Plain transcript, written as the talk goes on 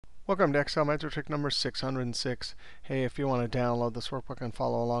Welcome to Excel Magic Trick number 606. Hey, if you want to download this workbook and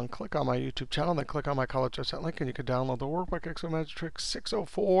follow along, click on my YouTube channel, then click on my college website link, and you can download the workbook Excel Magic Trick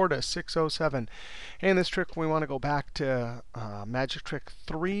 604 to 607. In this trick, we want to go back to Magic Trick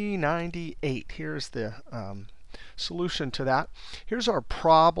 398. Here's the solution to that. Here's our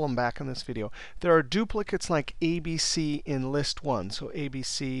problem back in this video. There are duplicates like ABC in list 1. So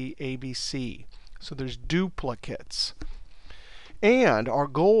ABC, ABC. So there's duplicates. And our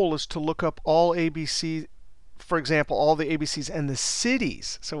goal is to look up all ABC, for example, all the ABCs and the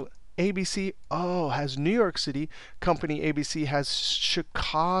cities. So ABC, has New York City. Company ABC has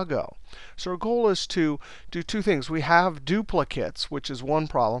Chicago. So our goal is to do two things. We have duplicates, which is one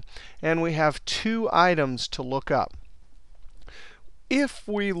problem, and we have two items to look up. If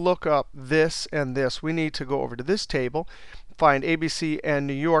we look up this and this, we need to go over to this table, find ABC and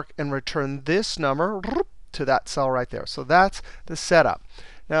New York, and return this number to that cell right there. So that's the setup.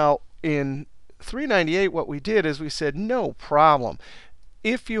 Now, in 398, what we did is we said, no problem.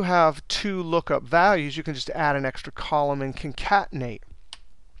 If you have two lookup values, you can just add an extra column and concatenate.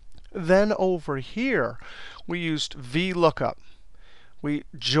 Then over here, we used VLOOKUP. We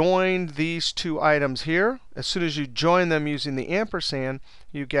joined these two items here. As soon as you join them using the ampersand,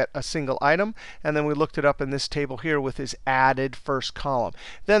 you get a single item. And then we looked it up in this table here with this added first column.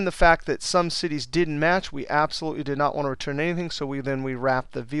 Then the fact that some cities didn't match, we absolutely did not want to return anything. So we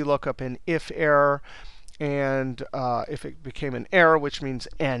wrapped the VLOOKUP in if error. And if it became an error, which means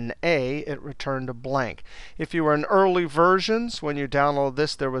NA, it returned a blank. If you were in early versions, when you download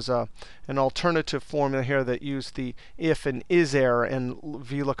this, there was an alternative formula here that used the if and is error and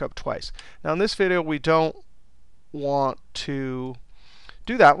VLOOKUP twice. Now in this video, we don't want to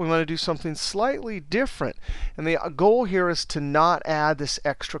do that. We want to do something slightly different. And the goal here is to not add this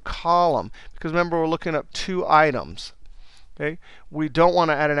extra column. Because remember, we're looking up two items. Okay? We don't want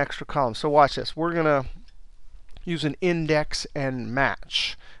to add an extra column. So watch this. We're going to use an index and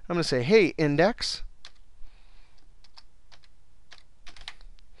match. I'm going to say, hey, index.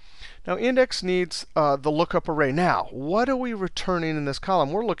 Now, index needs the lookup array. Now, what are we returning in this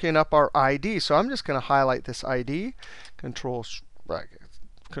column? We're looking up our ID. So I'm just going to highlight this ID. Control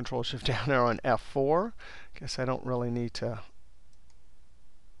Shift down arrow on F4. Guess I don't really need to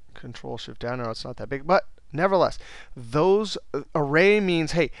Control Shift down arrow. It's not that big. But nevertheless, those array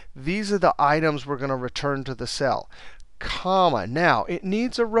means, hey, these are the items we're going to return to the cell. Comma. Now, it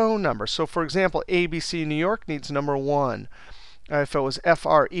needs a row number. So for example, ABC New York needs number 1. If it was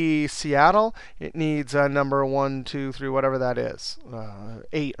FRE Seattle, it needs number 1, 2, 3, whatever that is,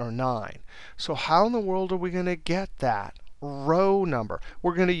 8 or 9. So how in the world are we going to get that row number?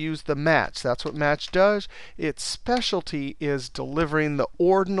 We're going to use the match. That's what match does. Its specialty is delivering the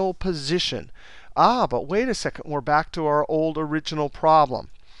ordinal position. But wait a second. We're back to our old original problem.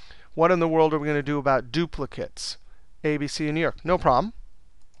 What in the world are we going to do about duplicates? ABC and New York. No problem.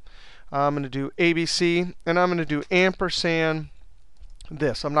 I'm going to do ABC, and I'm going to do ampersand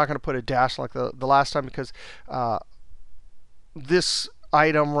this. I'm not going to put a dash like the last time because this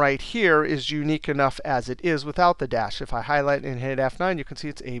item right here is unique enough as it is without the dash. If I highlight and hit F9, you can see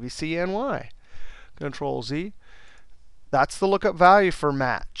it's ABC and Y. Control Z. That's the lookup value for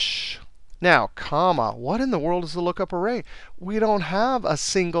match. Now, comma, what in the world is the lookup array? We don't have a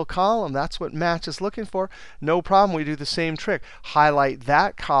single column. That's what match is looking for. No problem. We do the same trick. Highlight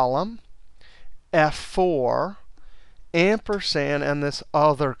that column, F4, ampersand, and this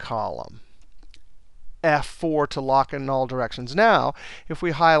other column, F4 to lock in all directions. Now, if we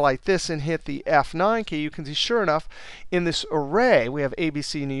highlight this and hit the F9 key, you can see, sure enough, in this array, we have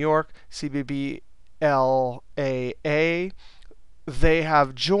ABC New York, CBB, LAA. They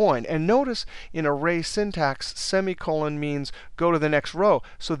have joined. And notice in array syntax, semicolon means go to the next row.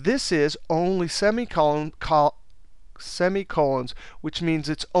 So this is only semicolons, which means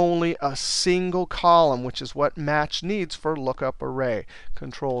it's only a single column, which is what match needs for lookup array.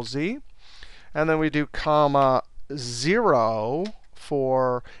 Control Z. And then we do comma 0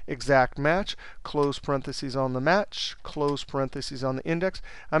 for exact match, close parentheses on the match, close parentheses on the index.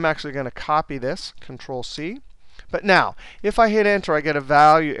 I'm actually going to copy this, Control C. But now, if I hit Enter, I get a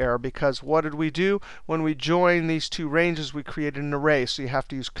value error because what did we do? When we joined these two ranges, we created an array. So you have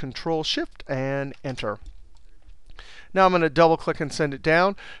to use Control Shift and Enter. Now I'm going to double click and send it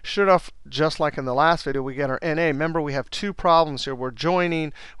down. Sure enough, just like in the last video, we get our NA. Remember, we have two problems here. We're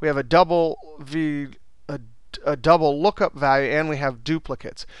joining. We have a double a double lookup value, and we have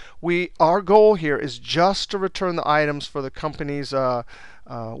duplicates. Our goal here is just to return the items for the companies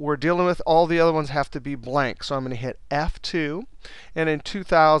we're dealing with. All the other ones have to be blank. So I'm going to hit F2. And in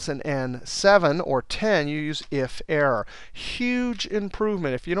 2007 or 10, you use if error. Huge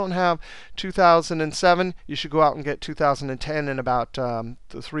improvement. If you don't have 2007, you should go out and get 2010. In about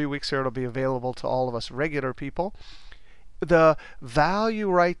 3 weeks here, it'll be available to all of us regular people. The value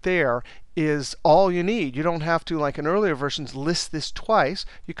right there is all you need. You don't have to, like in earlier versions, list this twice.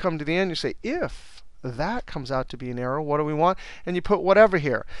 You come to the end, you say, if that comes out to be an error, what do we want? And you put whatever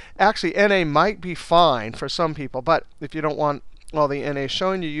here. Actually, NA might be fine for some people, but if you don't want all the NA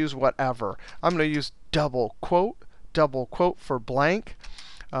showing, you use whatever. I'm going to use double quote for blank,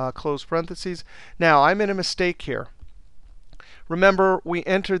 close parentheses. Now, I made a mistake here. Remember, we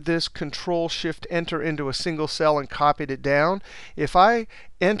entered this Control-Shift-Enter into a single cell and copied it down. If I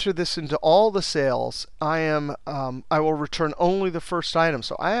enter this into all the cells, I will return only the first item.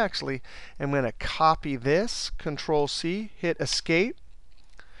 So I actually am going to copy this, Control-C, hit Escape.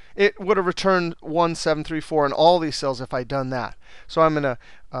 It would have returned 1734 in all these cells if I'd done that. So I'm going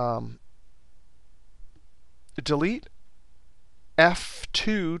to delete.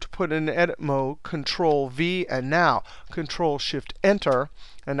 F2 to put in edit mode, Control V, and now Control Shift Enter,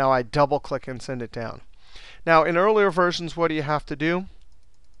 and now I double click and send it down. Now in earlier versions, what do you have to do?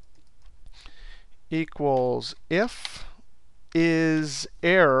 Equals if is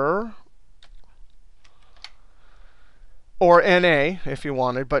error, or NA if you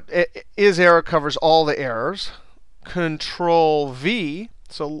wanted, but is error covers all the errors. Control V,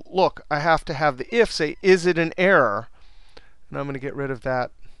 so look, I have to have the if say, is it an error? And I'm going to get rid of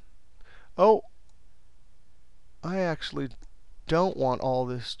that. Oh, I actually don't want all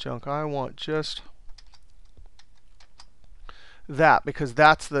this junk. I want just that, because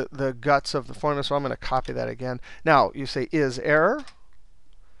that's the guts of the formula. So I'm going to copy that again. Now, you say is error.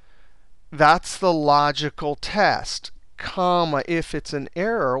 That's the logical test. Comma, if it's an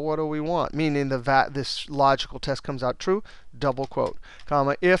error, what do we want? Meaning this logical test comes out true, double quote.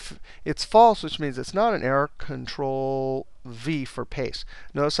 Comma, if it's false, which means it's not an error, Control V for paste.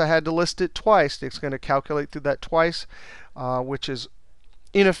 Notice I had to list it twice. It's going to calculate through that twice, which is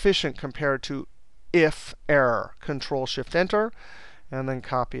inefficient compared to if error. Control Shift Enter, and then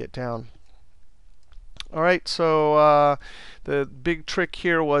copy it down. All right, so the big trick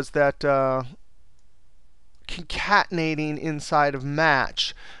here was that concatenating inside of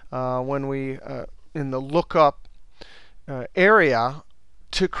match when we in the lookup area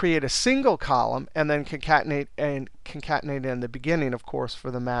to create a single column, and then concatenate in the beginning, of course, for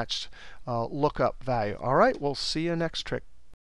the matched lookup value. All right, we'll see you next trick.